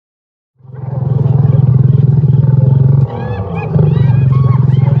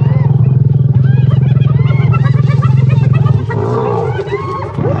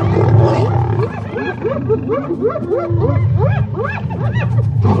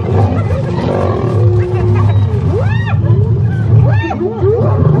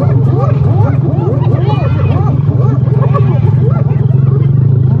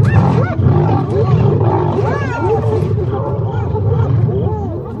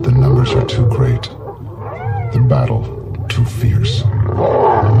numbers are too great, the battle too fierce.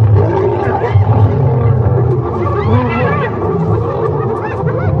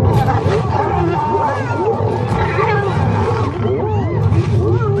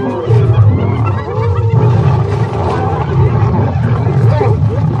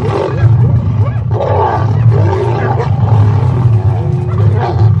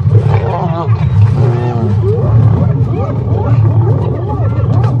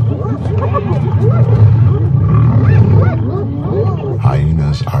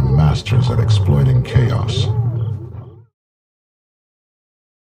 Hyenas are masters at exploiting chaos.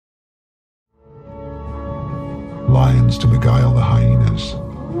 Lions to beguile the hyenas.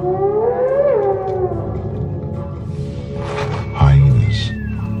 Hyenas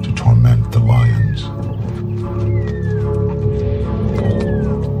to torment the lions.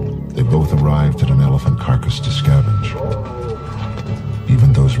 They both arrived at an elephant carcass to scavenge.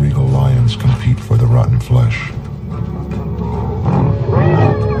 Even those regal lions compete for the rotten flesh.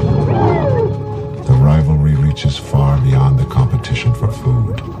 The rivalry reaches far beyond the competition for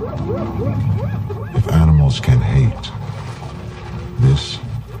food. If animals can hate, this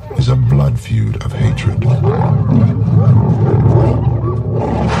is a blood feud of hatred.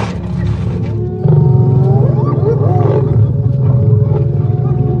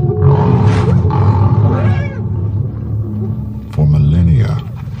 For millennia,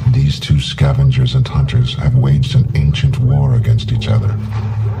 these two scavengers and hunters have waged an ancient war against each other.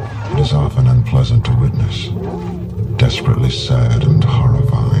 It is often unpleasant to witness, desperately sad and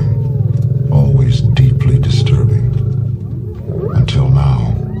horrifying, always deeply disturbing. Until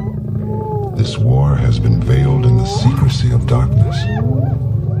now, this war has been veiled in the secrecy of darkness.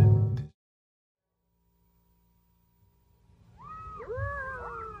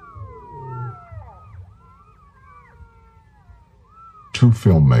 Two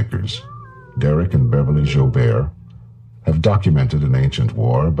filmmakers, Derek and Beverly Joubert, have documented an ancient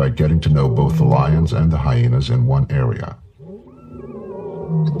war by getting to know both the lions and the hyenas in one area.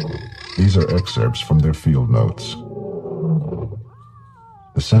 These are excerpts from their field notes.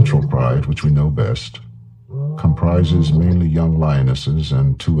 The Central Pride, which we know best, comprises mainly young lionesses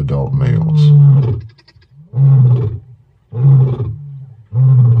and 2 adult males.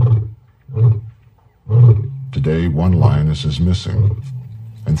 Today, 1 lioness is missing,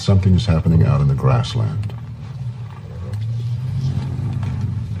 and something is happening out in the grassland.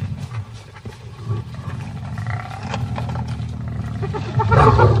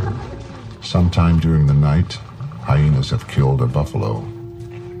 Sometime during the night, hyenas have killed a buffalo.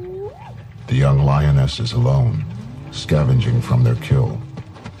 The young lioness is alone, scavenging from their kill.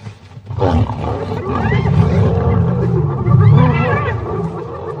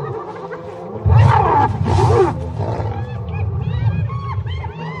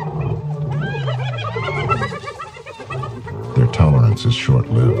 Their tolerance is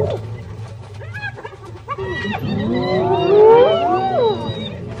short-lived.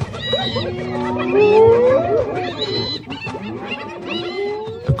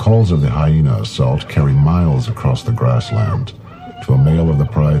 The calls of the hyena assault carry miles across the grassland to a male of the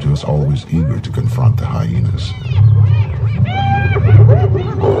pride who is always eager to confront the hyenas.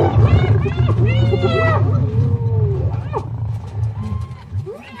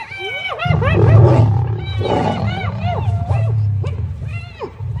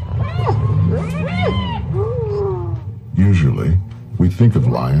 Usually, we think of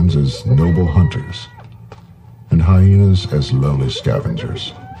lions as noble hunters and hyenas as lowly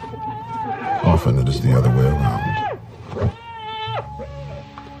scavengers. Often it is the other way around.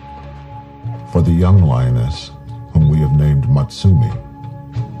 For the young lioness, whom we have named Matsumi,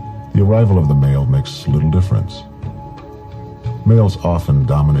 the arrival of the male makes little difference. Males often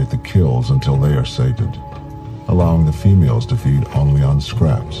dominate the kills until they are sated, allowing the females to feed only on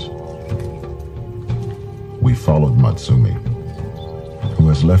scraps. We followed Matsumi, who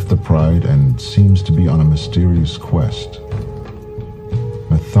has left the pride and seems to be on a mysterious quest.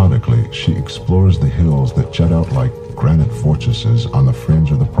 Methodically, she explores the hills that jut out like granite fortresses on the fringe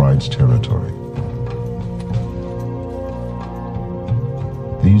of the pride's territory.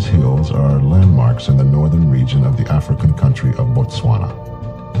 These hills are landmarks in the northern region of the African country of Botswana.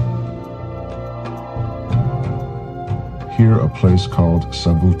 Here, a place called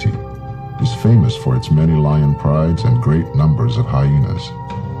Savuti is famous for its many lion prides and great numbers of hyenas.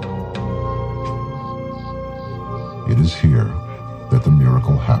 It is here that the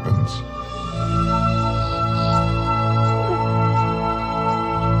miracle happens.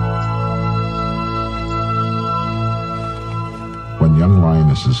 When young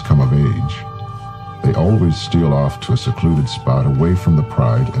lionesses come of age, They always steal off to a secluded spot away from the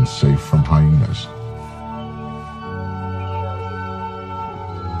pride and safe from hyenas.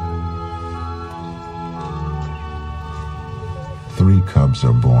 Three cubs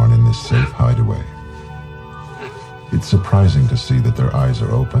are born in this safe hideaway. It's surprising to see that their eyes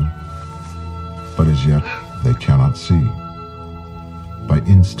are open, but as yet they cannot see. By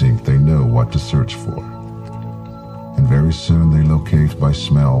instinct they know what to search for, and very soon they locate by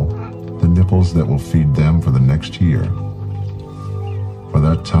smell the nipples that will feed them for the next year. For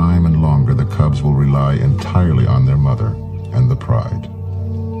that time and longer, the cubs will rely entirely on their mother and the pride.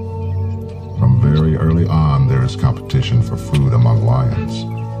 From very early on, there is competition for food among lions.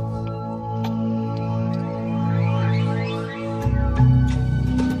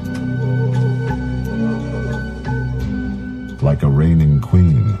 Like a reigning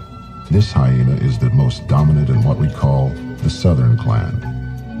queen, this hyena is the most dominant in what we call the southern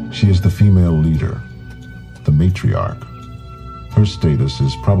clan. She is the female leader, the matriarch. Her status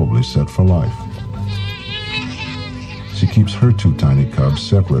is probably set for life. She keeps her two tiny cubs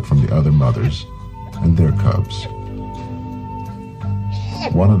separate from the other mothers and their cubs.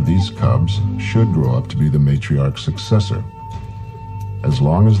 One of these cubs should grow up to be the matriarch's successor. As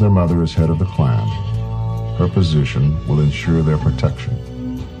long as their mother is head of the clan, her position will ensure their protection.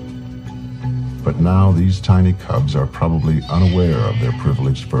 But now these tiny cubs are probably unaware of their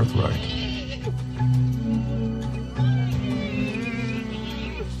privileged birthright.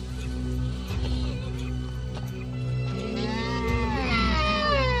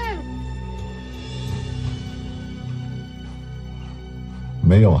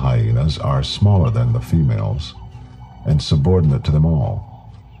 Male hyenas are smaller than the females and subordinate to them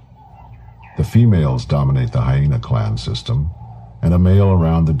all. The females dominate the hyena clan system, and a male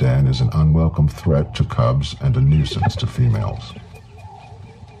around the den is an unwelcome threat to cubs and a nuisance to females.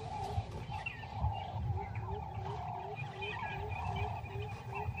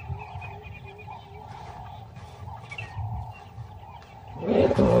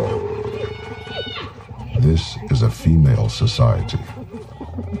 This is a female society.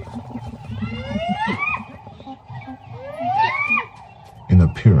 In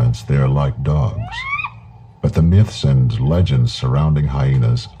appearance, they are like dogs, but the myths and legends surrounding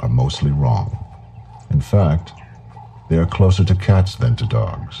hyenas are mostly wrong. In fact, they are closer to cats than to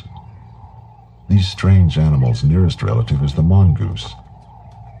dogs. These strange animals' nearest relative is the mongoose,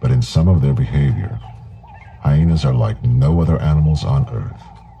 but in some of their behavior, hyenas are like no other animals on Earth.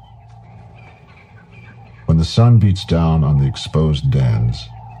 When the sun beats down on the exposed dens,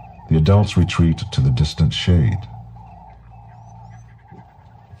 the adults retreat to the distant shade.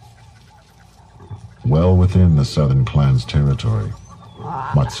 Well within the southern clan's territory,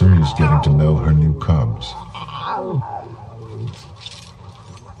 Matsumi is getting to know her new cubs.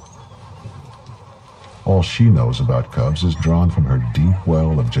 All she knows about cubs is drawn from her deep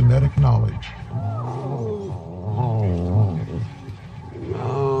well of genetic knowledge.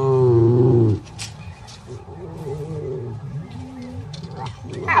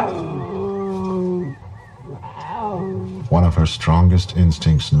 One of her strongest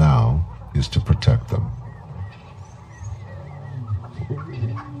instincts now is to protect them.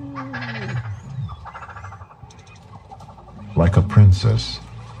 Like a princess,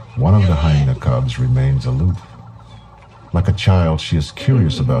 one of the hyena cubs remains aloof. Like a child, she is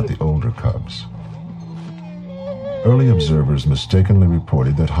curious about the older cubs. Early observers mistakenly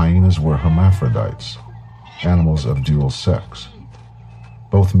reported that hyenas were hermaphrodites, animals of dual sex.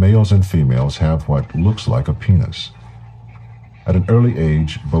 Both males and females have what looks like a penis. At an early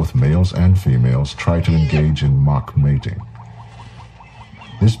age, both males and females try to engage in mock mating.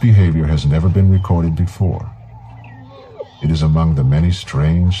 This behavior has never been recorded before. It is among the many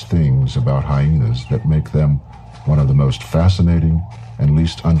strange things about hyenas that make them one of the most fascinating and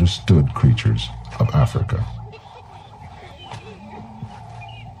least understood creatures of Africa.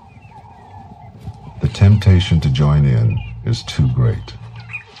 The temptation to join in is too great.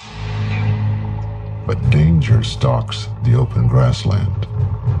 But danger stalks the open grassland.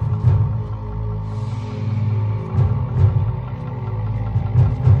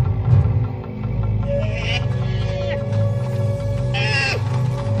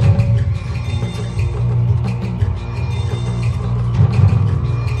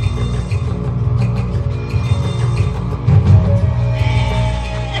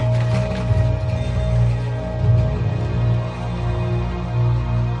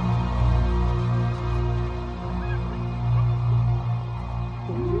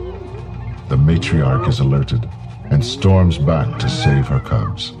 The matriarch is alerted and storms back to save her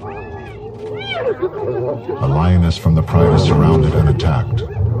cubs. A lioness from the pride is surrounded and attacked.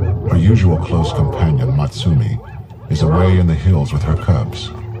 Her usual close companion, Matsumi, is away in the hills with her cubs,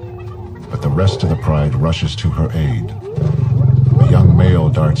 but the rest of the pride rushes to her aid. A young male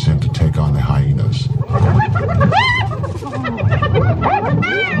darts in to take on the hyenas.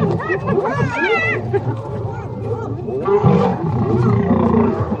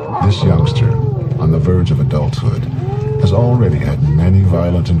 This youngster, on the verge of adulthood, has already had many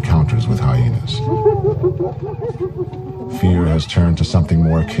violent encounters with hyenas. Fear has turned to something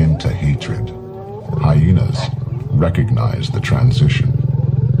more akin to hatred. Hyenas recognize the transition.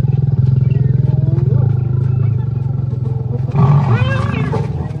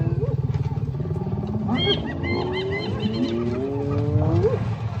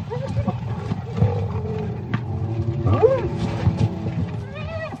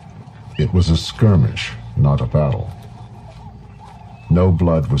 It was a skirmish, not a battle. No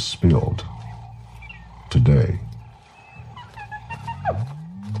blood was spilled today.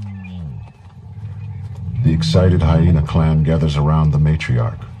 The excited hyena clan gathers around the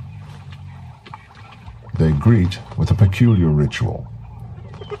matriarch. They greet with a peculiar ritual,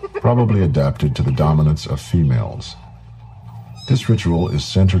 probably adapted to the dominance of females. This ritual is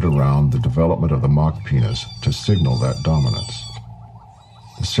centered around the development of the mock penis to signal that dominance.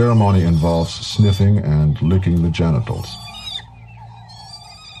 The ceremony involves sniffing and licking the genitals.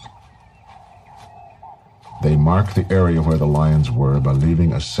 They mark the area where the lions were by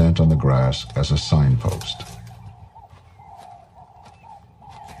leaving a scent on the grass as a signpost.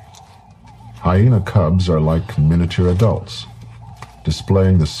 Hyena cubs are like miniature adults,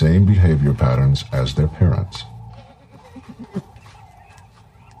 displaying the same behavior patterns as their parents.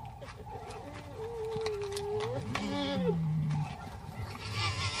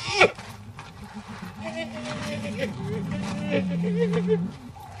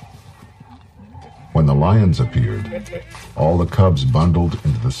 When the lions appeared, all the cubs bundled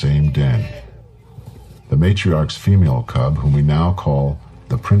into the same den. The matriarch's female cub, whom we now call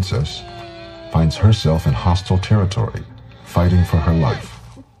the princess, finds herself in hostile territory, fighting for her life.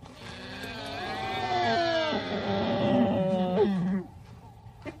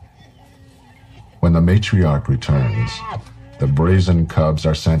 When the matriarch returns, the brazen cubs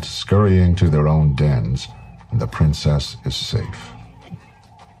are sent scurrying to their own dens, and the princess is safe.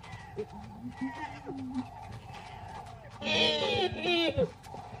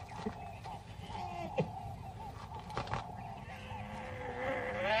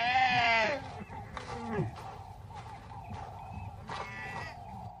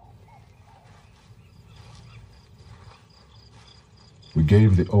 We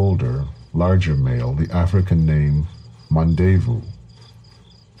gave the older, larger male the African name Mandevu.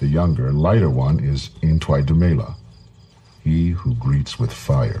 The younger, lighter one is Intwaidumela, he who greets with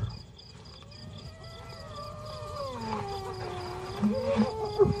fire.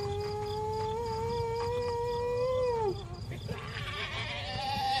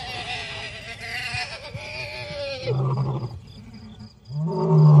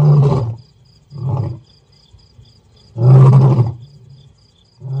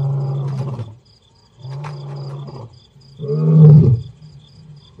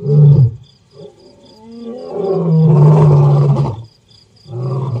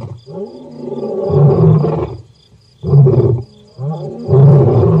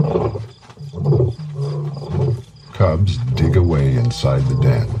 Cubs dig away inside the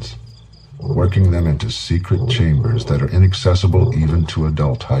dens, working them into secret chambers that are inaccessible even to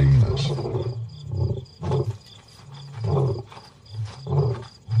adult hyenas.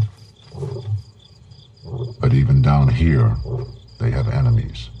 But even down here, they have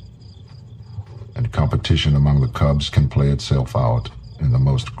enemies. And competition among the cubs can play itself out in the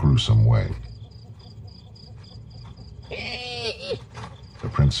most gruesome way. The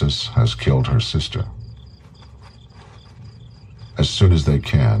princess has killed her sister. As soon as they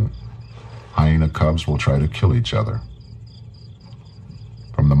can, hyena cubs will try to kill each other.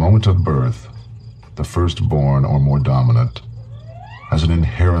 From the moment of birth, the firstborn or more dominant has an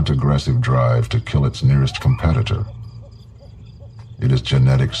inherent aggressive drive to kill its nearest competitor. It is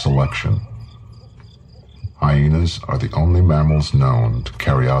genetic selection. Hyenas are the only mammals known to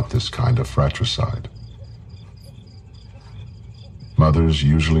carry out this kind of fratricide. Mothers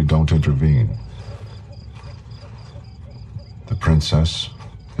usually don't intervene. The princess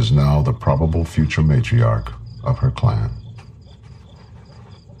is now the probable future matriarch of her clan.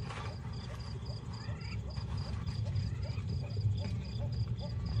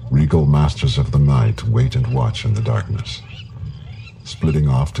 Regal masters of the night wait and watch in the darkness, splitting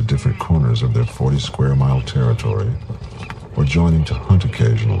off to different corners of their 40-square-mile territory, or joining to hunt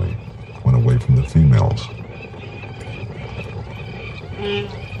occasionally when away from the females.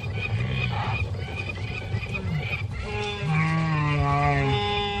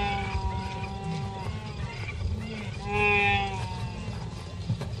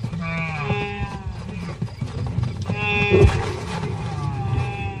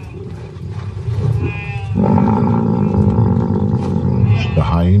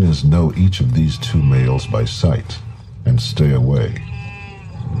 hyenas know each of these two males by sight and stay away.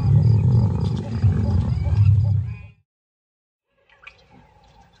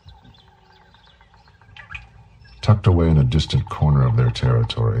 Tucked away in a distant corner of their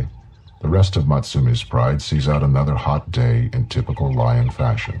territory, the rest of Matsumi's pride sees out another hot day in typical lion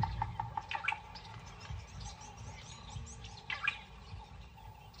fashion.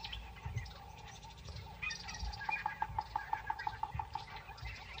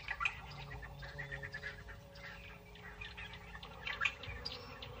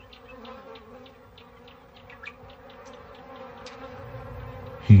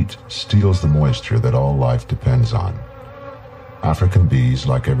 Heat steals the moisture that all life depends on. African bees,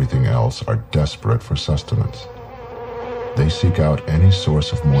 like everything else, are desperate for sustenance. They seek out any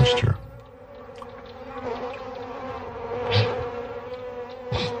source of moisture.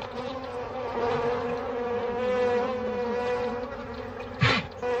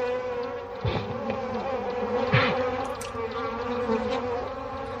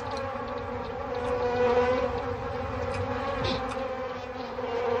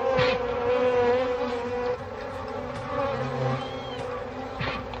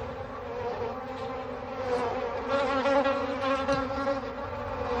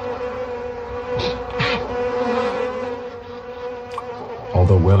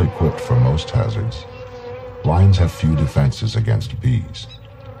 Although well equipped for most hazards, lions have few defenses against bees.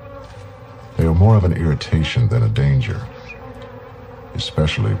 They are more of an irritation than a danger,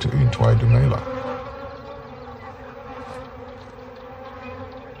 especially to Intwai Dumela.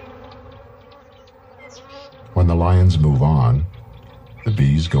 When the lions move on, the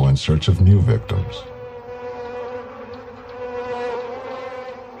bees go in search of new victims.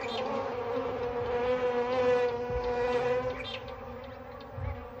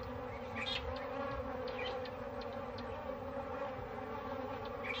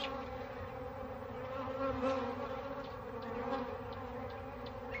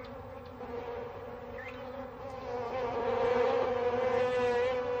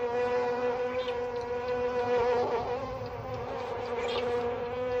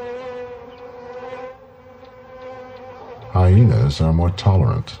 Hyenas are more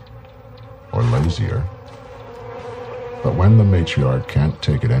tolerant, or lazier. But when the matriarch can't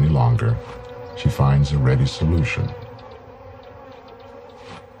take it any longer, she finds a ready solution.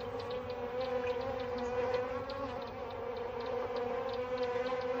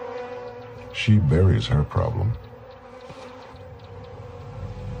 She buries her problem.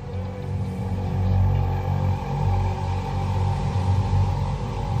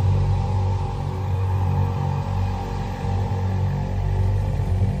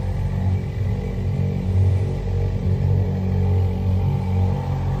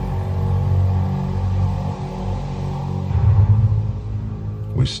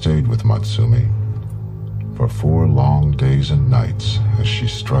 We stayed with Matsumi for 4 long days and nights as she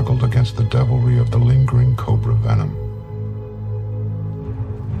struggled against the devilry of the lingering cobra venom.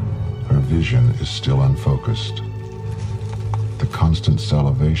 Her vision is still unfocused. The constant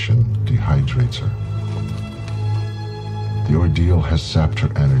salivation dehydrates her. The ordeal has sapped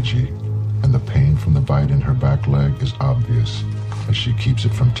her energy, and the pain from the bite in her back leg is obvious as she keeps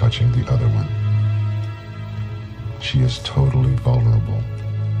it from touching the other one. She is totally vulnerable.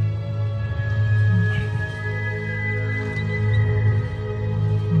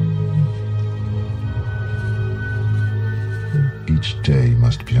 Each day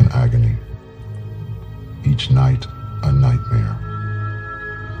must be an agony. Each night a nightmare.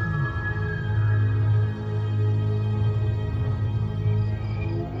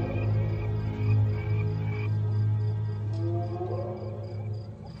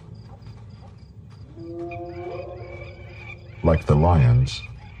 Like the lions,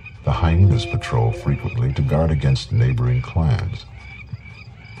 the hyenas patrol frequently to guard against neighboring clans.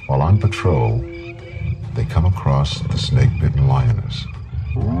 While on patrol, they come across the snake-bitten lioness.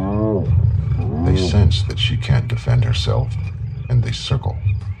 They sense that she can't defend herself, and they circle.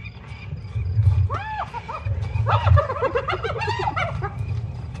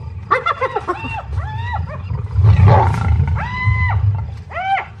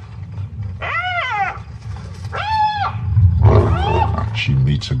 She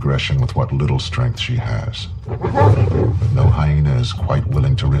meets aggression with what little strength she has. But no hyena is quite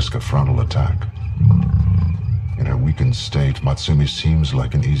willing to risk a frontal attack. In her weakened state, Matsumi seems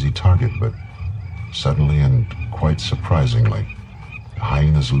like an easy target, but suddenly and quite surprisingly, the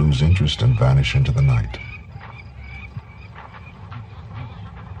hyenas lose interest and vanish into the night.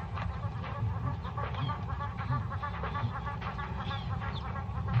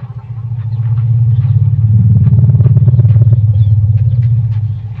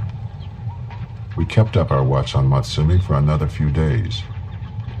 We kept up our watch on Matsumi for another few days,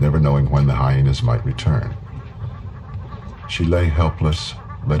 never knowing when the hyenas might return. She lay helpless,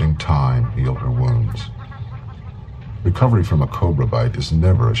 letting time heal her wounds. Recovery from a cobra bite is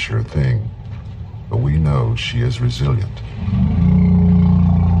never a sure thing, but we know she is resilient.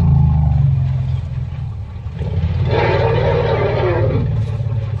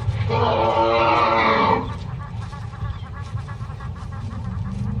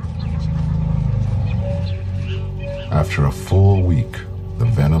 After a full week, the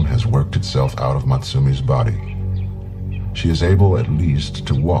venom has worked itself out of Matsumi's body. She is able at least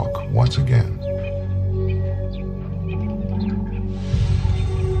to walk once again.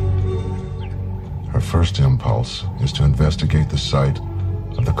 Her first impulse is to investigate the site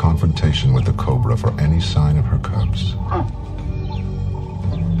of the confrontation with the cobra for any sign of her cubs.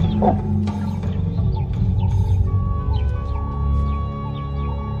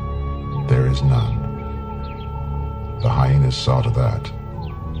 There is none. The hyenas saw to that,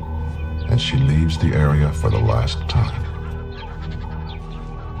 and she leaves the area for the last time.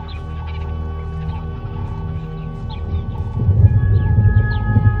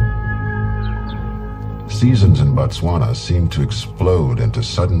 Seasons in Botswana seem to explode into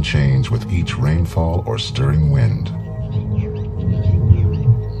sudden change with each rainfall or stirring wind.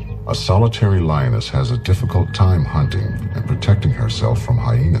 A solitary lioness has a difficult time hunting and protecting herself from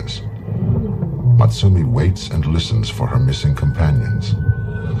hyenas. Matsumi waits and listens for her missing companions.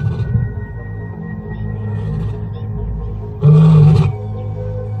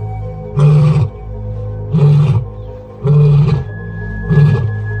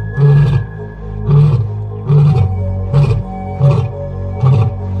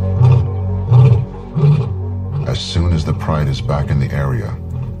 As soon as the pride is back in the area,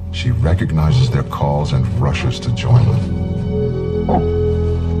 she recognizes their calls and rushes to join them.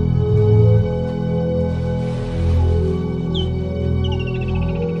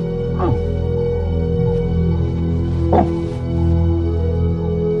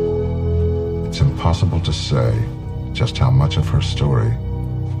 It's impossible to say just how much of her story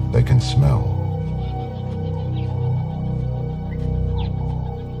they can smell.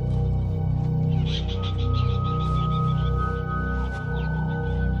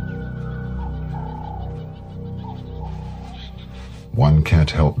 One can't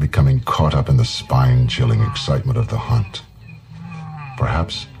help becoming caught up in the spine-chilling excitement of the hunt.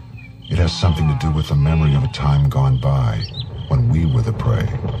 Perhaps it has something to do with the memory of a time gone by when we were the prey,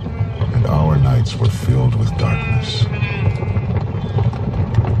 and our nights were filled with darkness.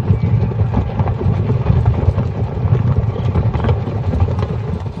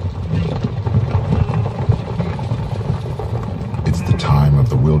 It's the time of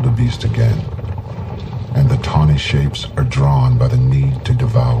the wildebeest again, and the tawny shapes are drawn by the need to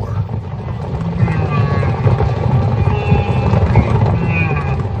devour.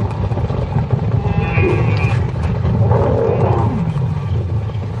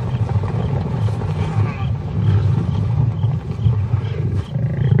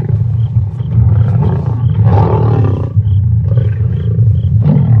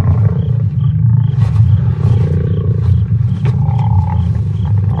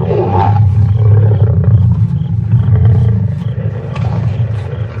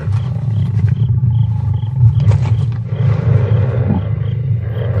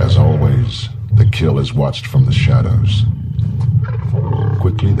 Kill is watched from the shadows.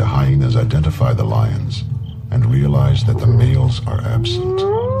 Quickly, the hyenas identify the lions and realize that the males are absent.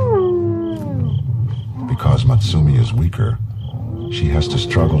 Because Matsumi is weaker, she has to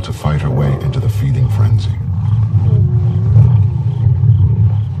struggle to fight her way into the feeding frenzy.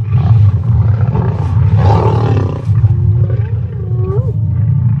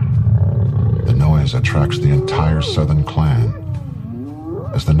 The noise attracts the entire southern clan.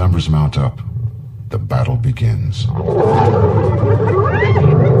 As the numbers mount up, the battle begins.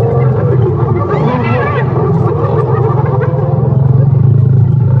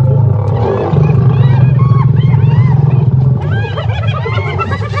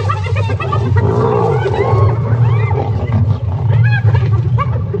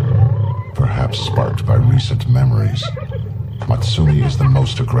 Perhaps sparked by recent memories, Matsumi is the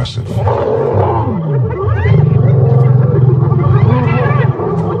most aggressive.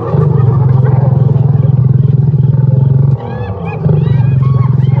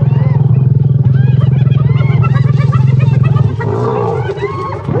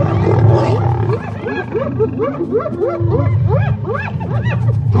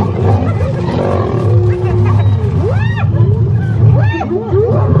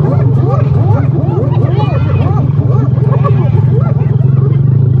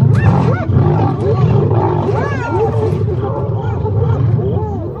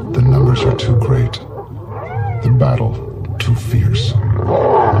 battle too fierce.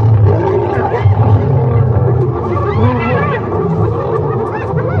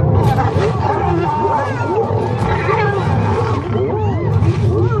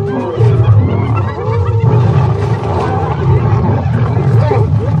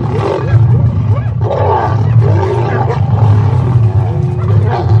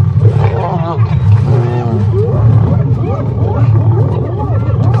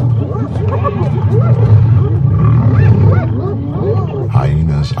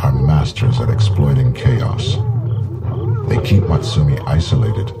 Hyenas are masters at exploiting chaos. They keep Matsumi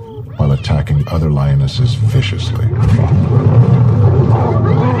isolated while attacking other lionesses viciously.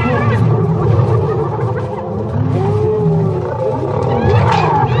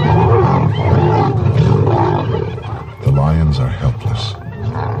 The lions are helpless,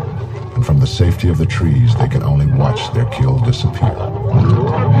 and from the safety of the trees, they can only watch their kill disappear.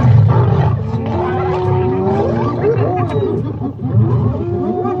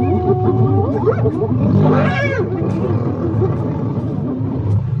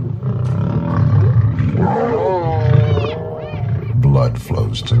 Blood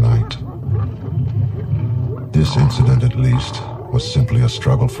flows tonight. This incident, at least, was simply a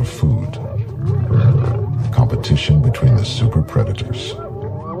struggle for food. Competition between the super predators.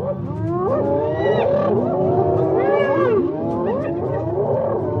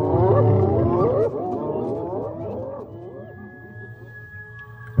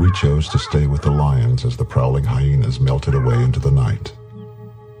 We chose to stay with the lions as the prowling hyenas melted away into the night.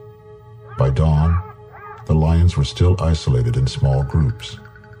 By dawn, the lions were still isolated in small groups,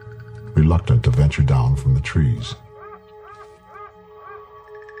 reluctant to venture down from the trees.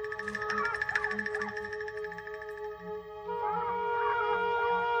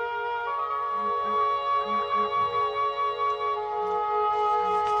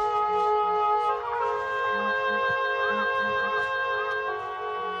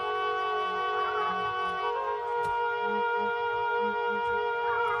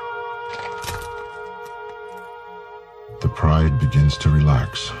 The pride begins to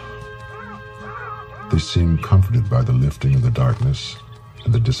relax. They seem comforted by the lifting of the darkness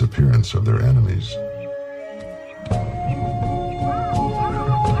and the disappearance of their enemies.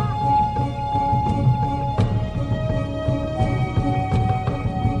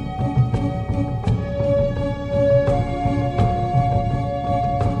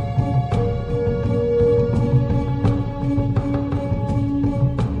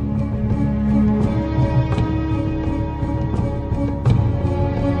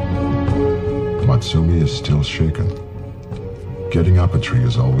 Matsumi is still shaken. Getting up a tree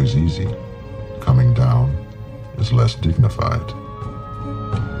is always easy. Coming down is less dignified.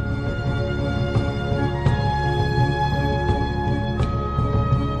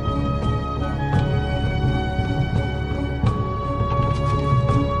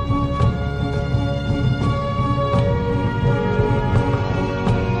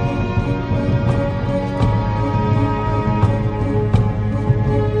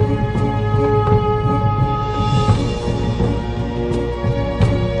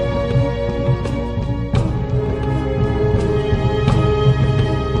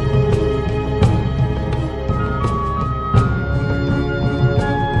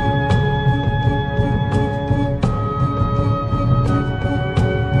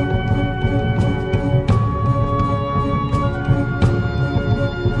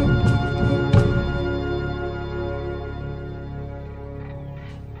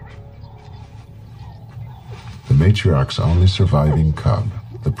 The matriarch's only surviving cub,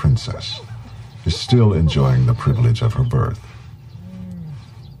 the princess, is still enjoying the privilege of her birth.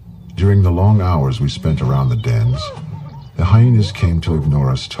 During the long hours we spent around the dens, the hyenas came to ignore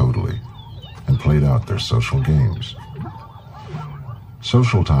us totally and played out their social games.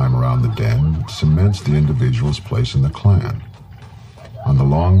 Social time around the den cements the individual's place in the clan. On the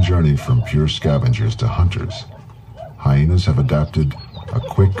long journey from pure scavengers to hunters, hyenas have adapted a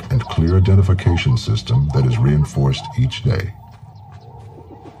quick and clear identification system that is reinforced each day.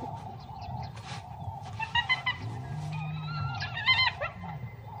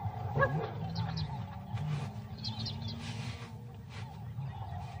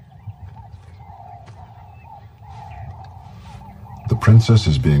 The princess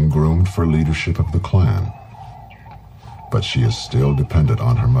is being groomed for leadership of the clan, but she is still dependent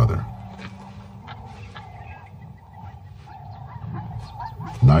on her mother.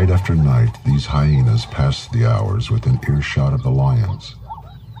 Night after night, these hyenas pass the hours within earshot of the lions,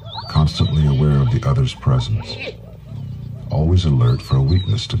 constantly aware of the other's presence, always alert for a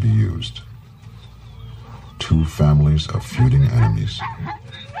weakness to be used. Two families of feuding enemies.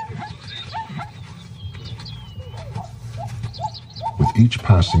 With each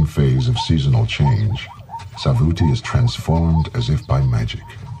passing phase of seasonal change, Savuti is transformed as if by magic.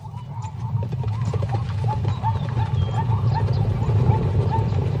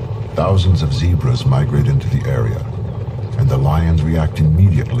 Thousands of zebras migrate into the area, and the lions react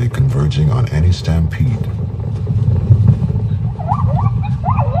immediately, converging on any stampede.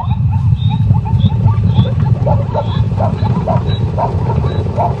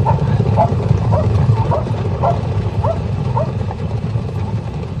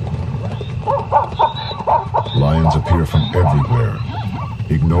 Lions appear from everywhere,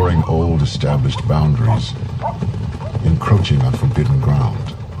 ignoring old established boundaries, encroaching on forbidden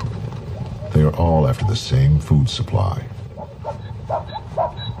ground. They are all after the same food supply.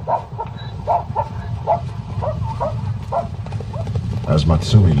 As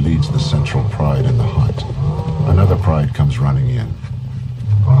Matsumi leads the central pride in the hunt, another pride comes running in.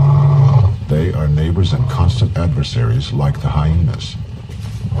 They are neighbors and constant adversaries like the hyenas.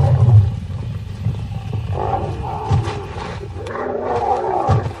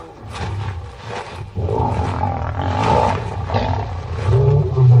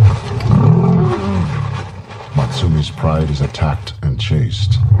 Matsumi's pride is attacked and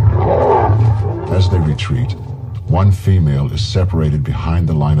chased. As they retreat, one female is separated behind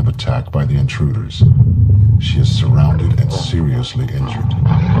the line of attack by the intruders. She is surrounded and seriously injured.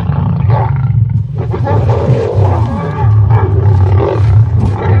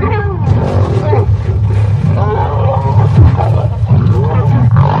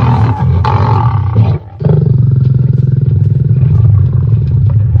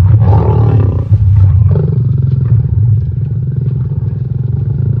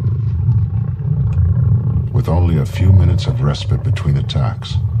 With only a few minutes of respite between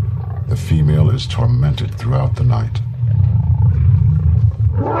attacks, the female is tormented throughout the night.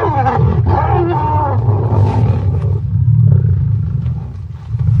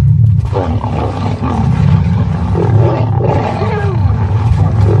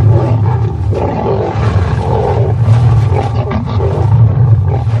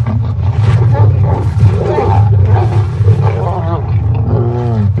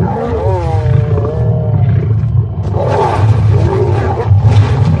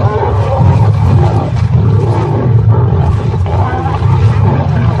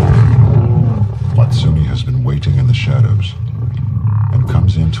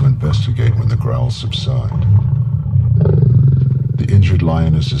 Subside. The injured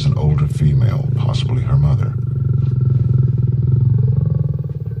lioness is an older female, possibly her mother.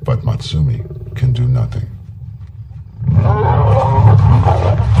 But Matsumi can do nothing.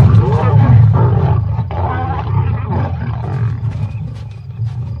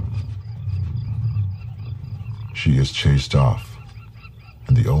 She is chased off,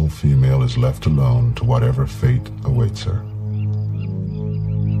 and the old female is left alone to whatever fate awaits her.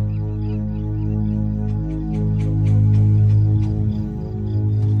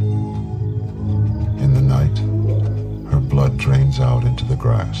 Blood drains out into the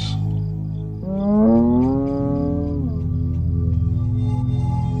grass.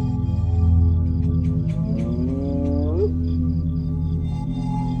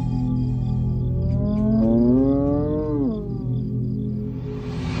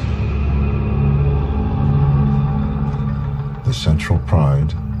 The central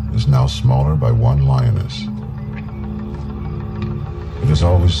pride is now smaller by one lioness. It is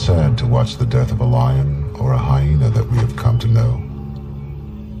always sad to watch the death of a lion or a hyena that we have come to know.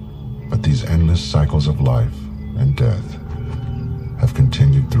 But these endless cycles of life and death have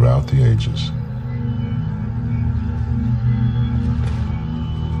continued throughout the ages.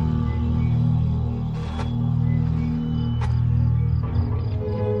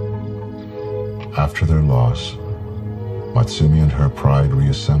 After their loss, Matsumi and her pride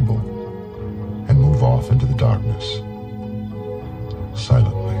reassemble and move off into the darkness,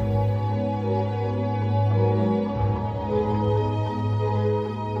 silently.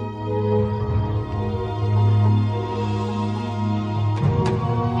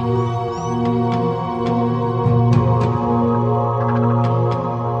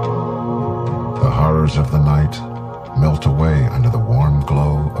 Of the night melt away under the warm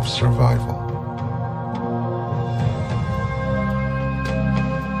glow of survival.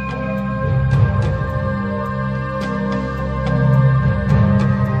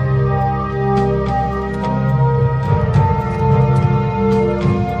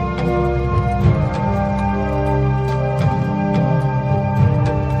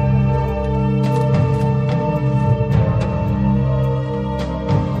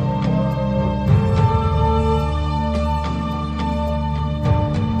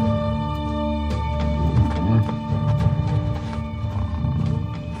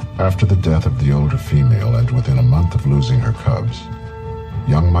 the death of the older female and within a month of losing her cubs,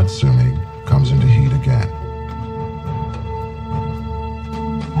 young Matsumi comes into heat again.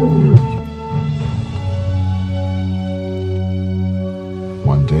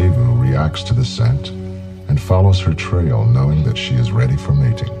 One day, Vu reacts to the scent and follows her trail, knowing that she is ready for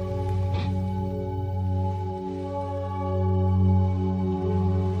mating.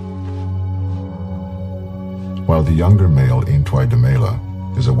 While the younger male HYENA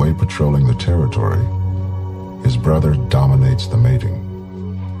is away patrolling the territory, his brother dominates the mating.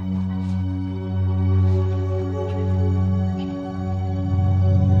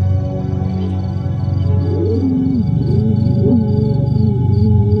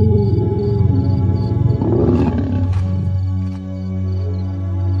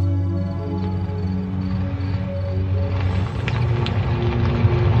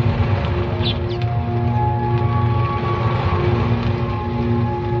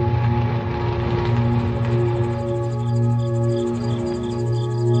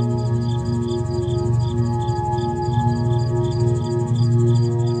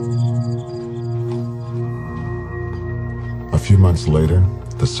 A few months later,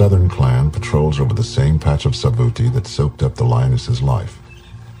 the southern clan patrols over the same patch of Savuti that soaked up the lioness's life.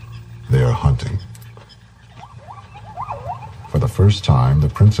 They are hunting. For the first time, the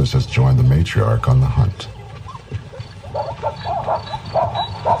princess has joined the matriarch on the hunt.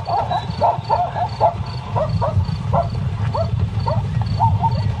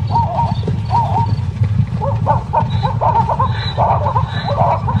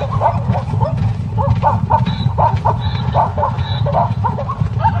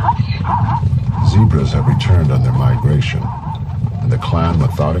 Zebras have returned on their migration, and the clan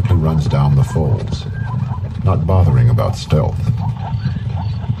methodically runs down the foals, not bothering about stealth.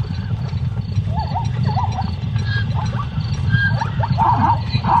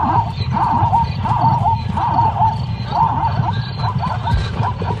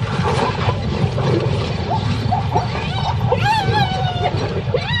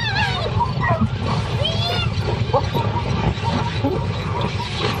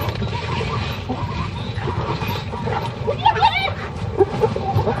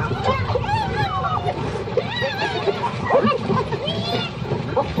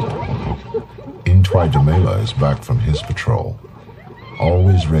 HYENA is back from his patrol,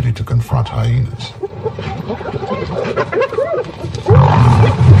 always ready to confront hyenas.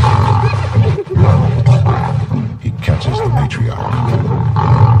 He catches the matriarch.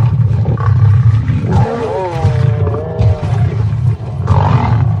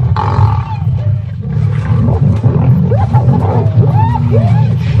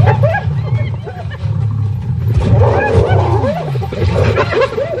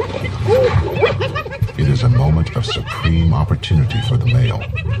 It is a moment of supreme opportunity for the male.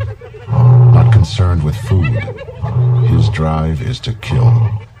 Not concerned with food, his drive is to kill.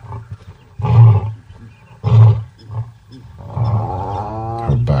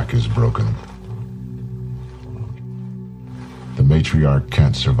 Her back is broken. The matriarch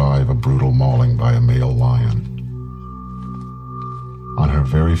can't survive a brutal mauling by a male lion. On her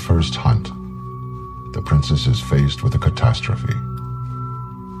very first hunt, the princess is faced with a catastrophe.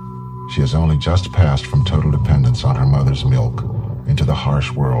 She has only just passed from total dependence on her mother's milk into the harsh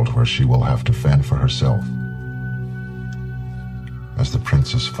world where she will have to fend for herself. As the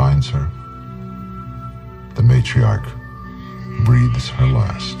princess finds her, the matriarch breathes her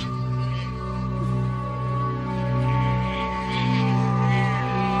last.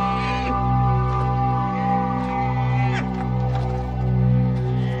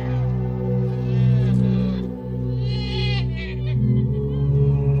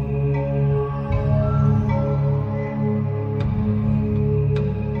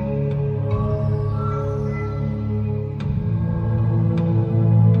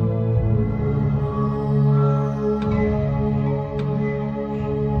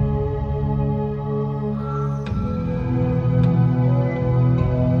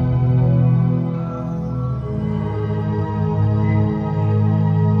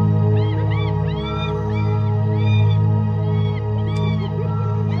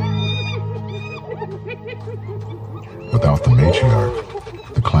 Without the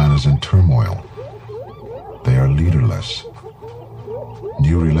matriarch, the clan is in turmoil. They are leaderless.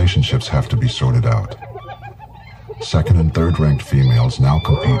 New relationships have to be sorted out. Second and third ranked females now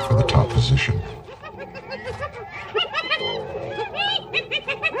compete for the top position.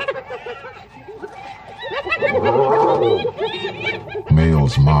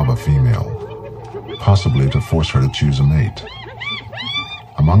 Males mob a female, possibly to force her to choose a mate.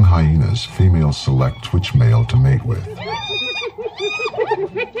 Among hyenas, females select which male to mate with. For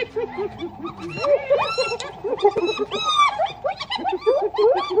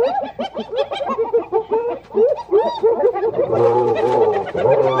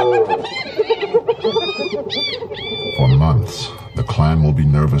months, the clan will be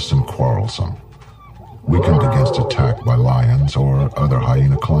nervous and quarrelsome, weakened against attack by lions or other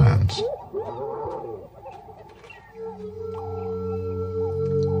hyena clans.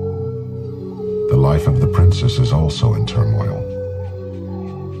 The life of the princess is also in turmoil.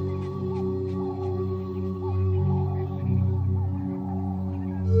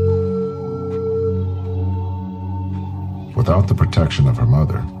 Without the protection of her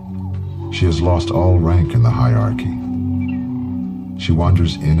mother, she has lost all rank in the hierarchy. She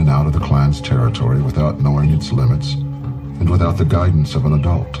wanders in and out of the clan's territory without knowing its limits and without the guidance of an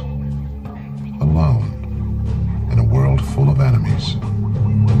adult. Alone, in a world full of enemies.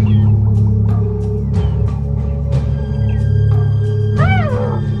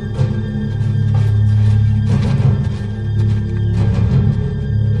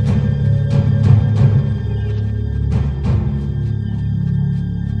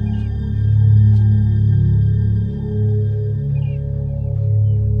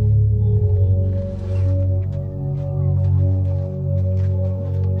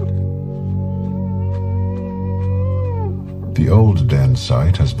 The old den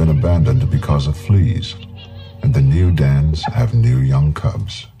site has been abandoned because of fleas, and the new dens have new young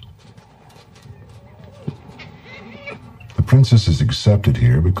cubs. The princess is accepted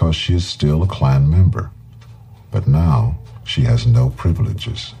here because she is still a clan member, but now she has no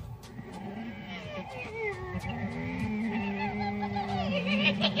privileges.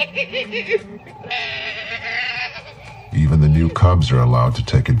 Even the new cubs are allowed to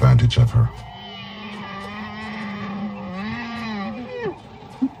take advantage of her.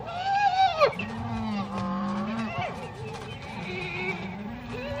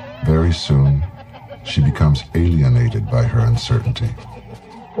 Very soon, she becomes alienated by her uncertainty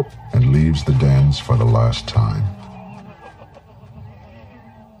and leaves the dens for the last time.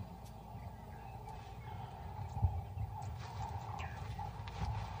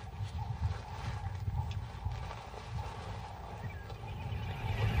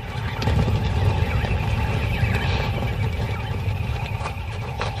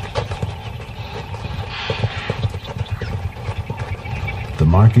 The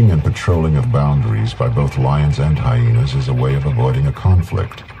marking and patrolling of boundaries by both lions and hyenas is a way of avoiding a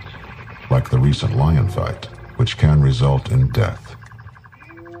conflict, like the recent lion fight, which can result in death.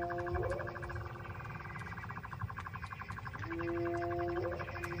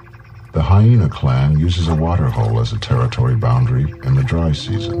 The hyena clan uses a waterhole as a territory boundary in the dry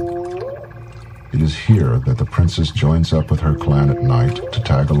season. It is here that the princess joins up with her clan at night to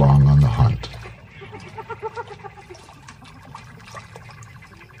tag along on the hunt.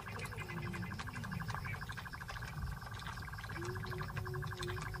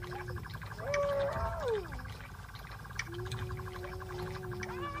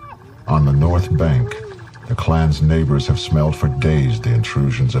 On the north bank, the clan's neighbors have smelled for days the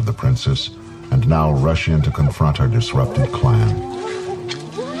intrusions of the princess and now rush in to confront her disrupted clan.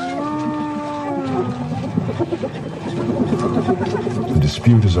 The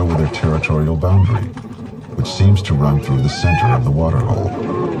dispute is over their territorial boundary, which seems to run through the center of the waterhole.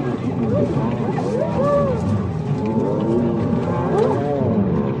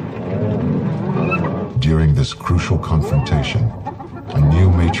 During this crucial confrontation, a new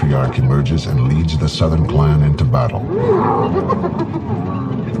matriarch emerges and leads the southern clan into battle.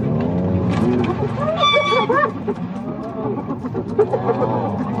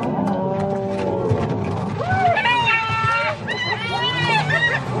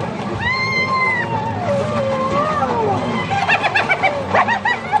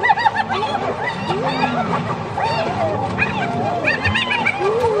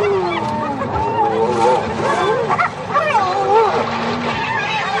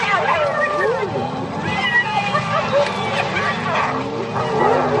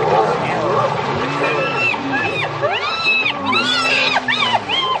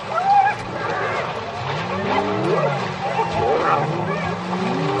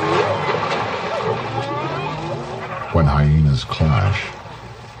 When hyenas clash,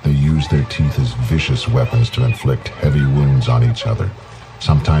 they use their teeth as vicious weapons to inflict heavy wounds on each other,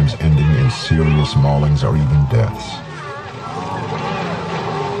 sometimes ending in serious maulings or even deaths.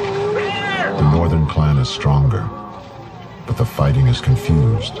 The northern clan is stronger, but the fighting is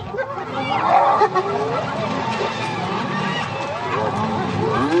confused.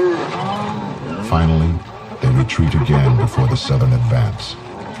 Finally, they retreat again before the southern advance.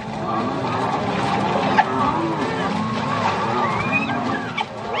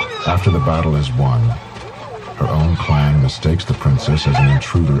 After the battle is won, her own clan mistakes the princess as an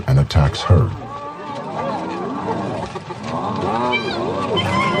intruder and attacks her.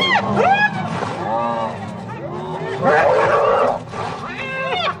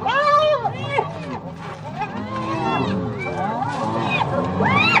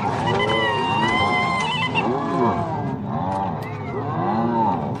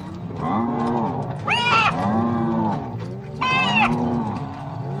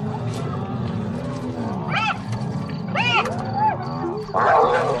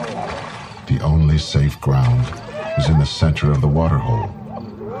 The only safe ground is in the center of the waterhole.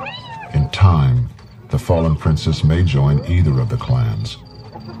 In time, the fallen princess may join either of the clans,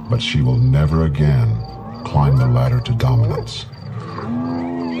 but she will never again climb the ladder to dominance.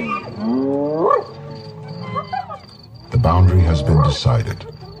 The boundary has been decided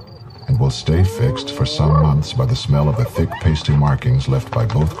and will stay fixed for some months by the smell of the thick pasty markings left by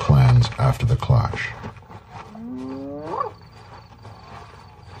both clans after the clash.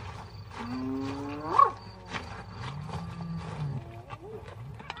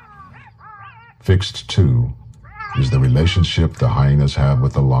 Fixed, too, is the relationship the hyenas have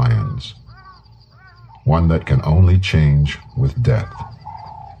with the lions, one that can only change with death,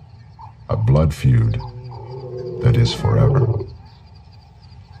 a blood feud that is forever.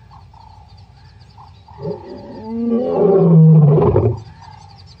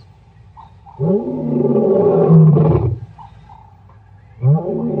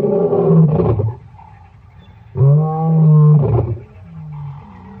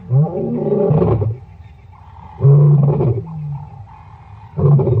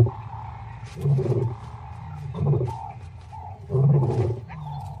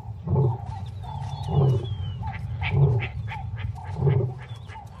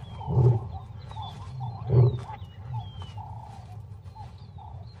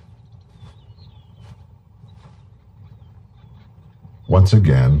 Once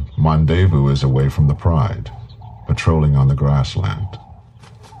again, Rendezvous is away from the Pride, patrolling on the grassland.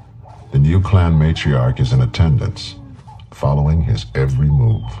 The new clan matriarch is in attendance, following his every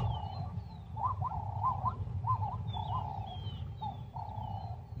move.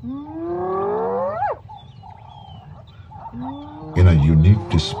 In a unique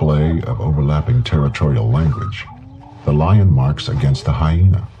display of overlapping territorial language, the lion marks against the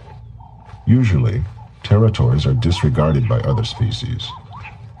hyena. Usually, territories are disregarded by other species,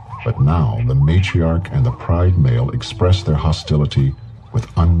 but now the matriarch and the pride male express their hostility with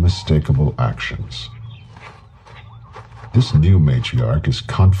unmistakable actions. This new matriarch is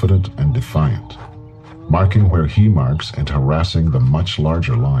confident and defiant, marking where he marks and harassing the much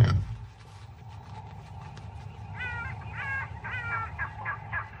larger lion.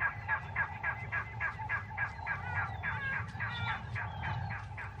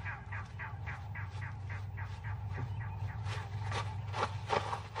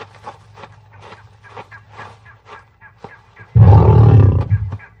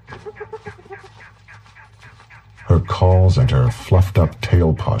 Her calls and her fluffed-up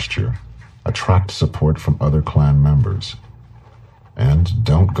tail posture attract support from other clan members, and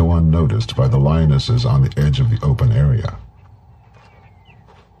don't go unnoticed by the lionesses on the edge of the open area.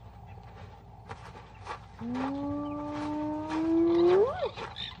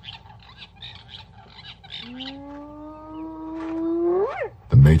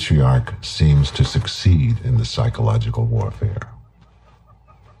 The matriarch seems to succeed in the psychological warfare.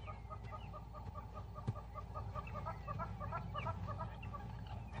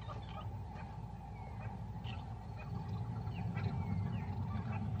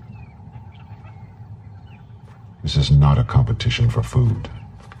 This is not a competition for food.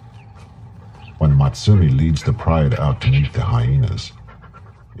 When Matsumi leads the pride out to meet the hyenas,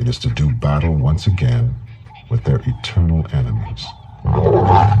 it is to do battle once again with their eternal enemies.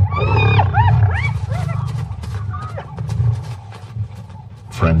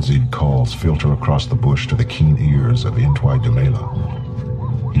 Frenzied calls filter across the bush to the keen ears of Intwai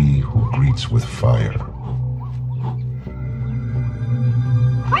Dumela, he who greets with fire.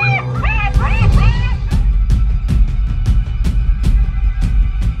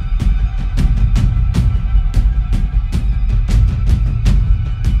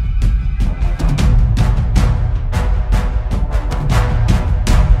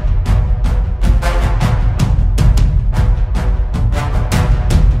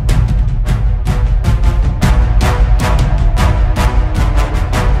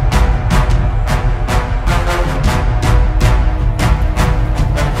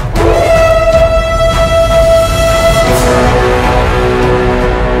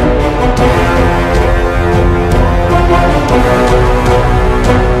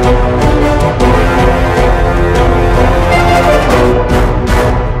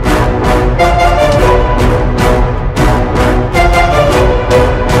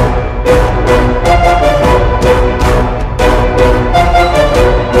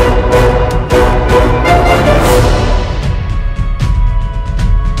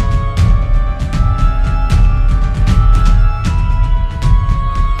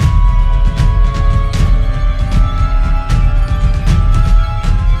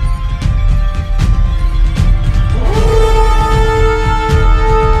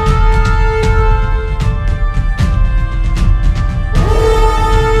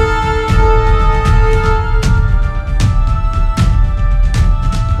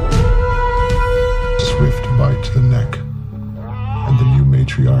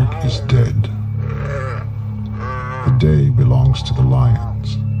 patriarch is dead. The day belongs to the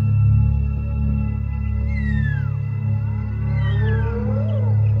lions.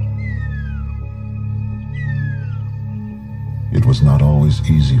 It was not always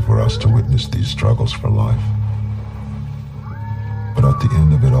easy for us to witness these struggles for life. But at the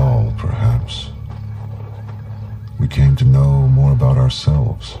end of it all, perhaps, we came to know more about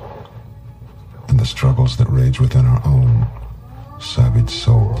ourselves and the struggles that rage within our own savage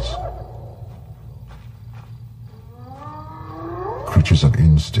souls. Creatures of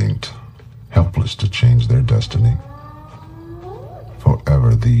instinct, helpless to change their destiny.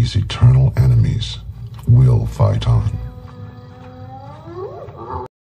 Forever these eternal enemies will fight on.